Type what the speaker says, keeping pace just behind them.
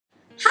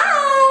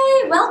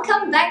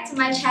welcome back to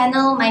my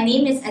channel. My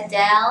name is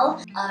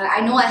Adele. I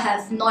know I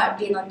have not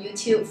been on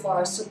YouTube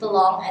for super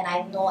long, and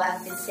I know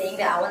I've been saying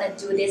that I want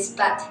to do this,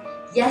 but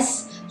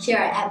yes, here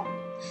I am.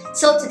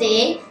 So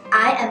today,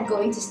 I am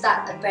going to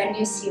start a brand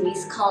new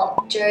series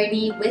called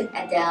Journey with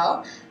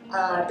Adele.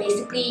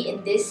 Basically,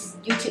 in this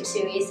YouTube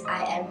series,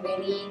 I am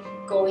really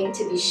going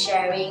to be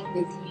sharing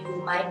with you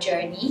my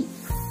journey.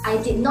 I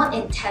did not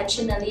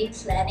intentionally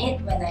plan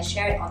it when I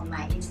share it on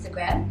my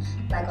Instagram.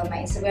 Like on my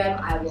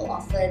Instagram, I will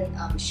often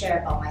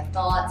share about my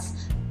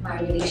thoughts, my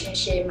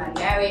relationship, my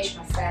marriage,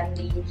 my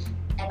family,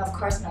 and of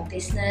course my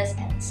business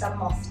and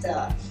some of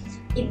the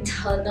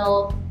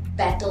internal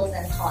battles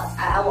and thoughts.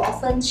 I will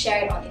often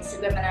share it on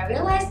Instagram, and I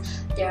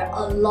realized there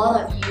are a lot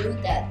of you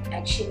that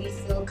actually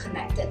feel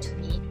connected to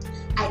me.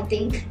 I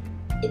think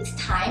it's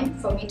time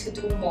for me to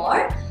do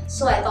more.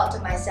 So I thought to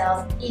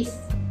myself, if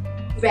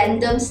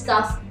random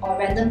stuff or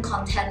random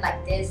content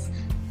like this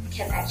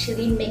can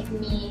actually make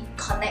me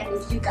connect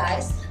with you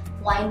guys,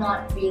 why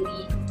not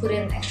really put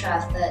in an extra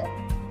effort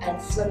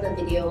and film a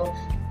video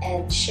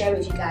and share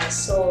with you guys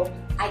so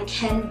I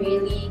can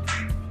really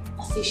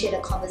officiate a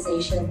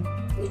conversation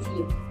with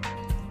you.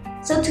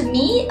 So to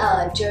me,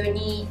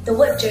 journey, the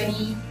word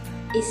journey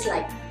is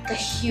like a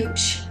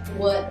huge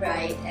word,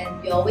 right?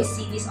 And we always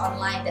see this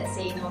online that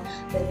say,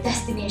 the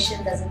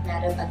destination doesn't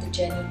matter but the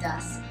journey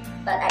does.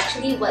 But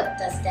actually, what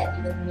does that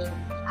even mean?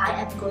 I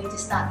am going to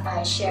start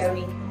by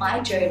sharing my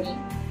journey,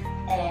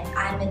 and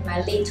I'm in my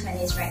late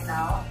 20s right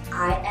now.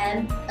 I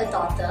am a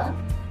daughter,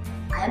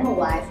 I am a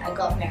wife, I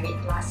got married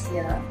last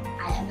year,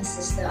 I am a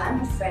sister,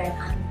 I'm a friend,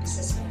 I'm a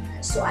business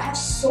owner. So I have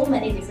so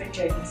many different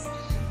journeys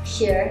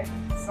here,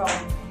 from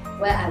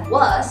where I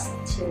was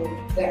to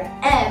where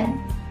I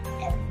am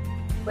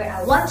and where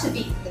I want to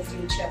be in the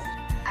future.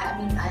 I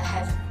mean, I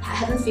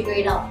haven't figured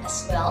it out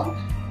as well,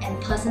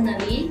 and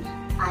personally,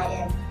 I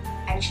am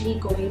actually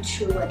going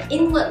through an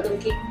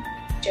inward-looking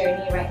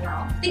journey right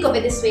now. Think of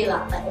it this way,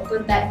 like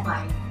open back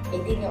my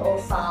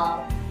 18-year-old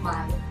file,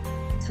 my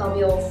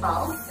 12-year-old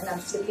file, and I'm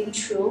flipping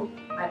through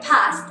my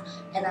past,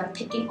 and I'm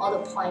picking all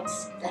the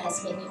points that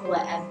has made me who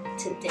I am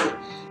today.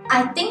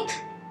 I think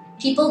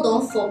people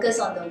don't focus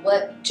on the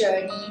word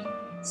journey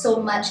so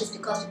much is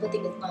because people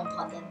think it's more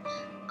important.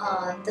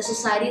 The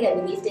society that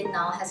we live in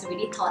now has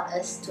already taught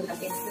us to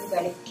have instant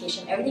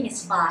gratification. Everything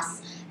is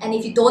fast, and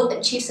if you don't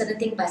achieve certain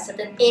things by a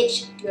certain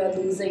age, you're a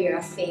loser, you're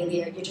a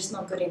failure, you're just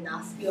not good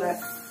enough, you're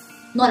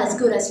not as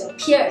good as your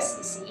peers,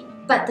 you see.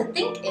 But the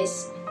thing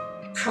is,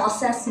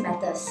 process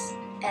matters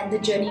and the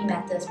journey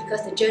matters,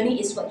 because the journey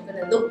is what you're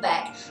gonna look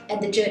back, and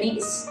the journey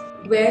is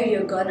where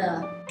you're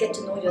gonna get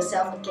to know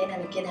yourself again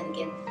and again and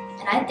again.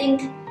 And I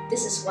think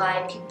this is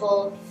why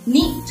people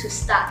need to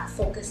start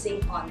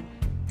focusing on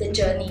the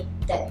journey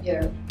that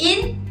you're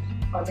in,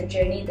 or the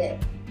journey that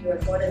you're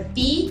going to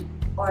be,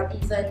 or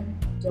even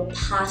your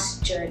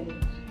past journey.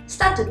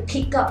 Start to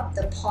pick up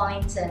the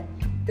points and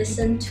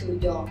listen to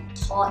your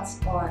thoughts,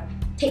 or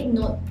take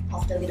note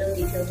of the little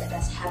details that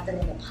has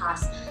happened in the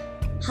past.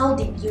 How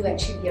did you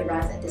actually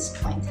arrive at this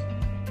point?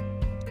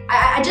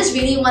 I just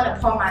really want to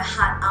pour my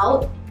heart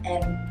out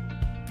and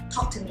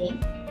talk to me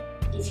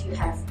if you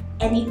have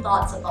any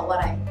thoughts about what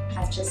I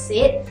have just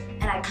said,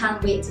 and I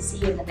can't wait to see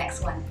you in the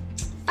next one.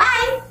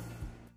 Bye!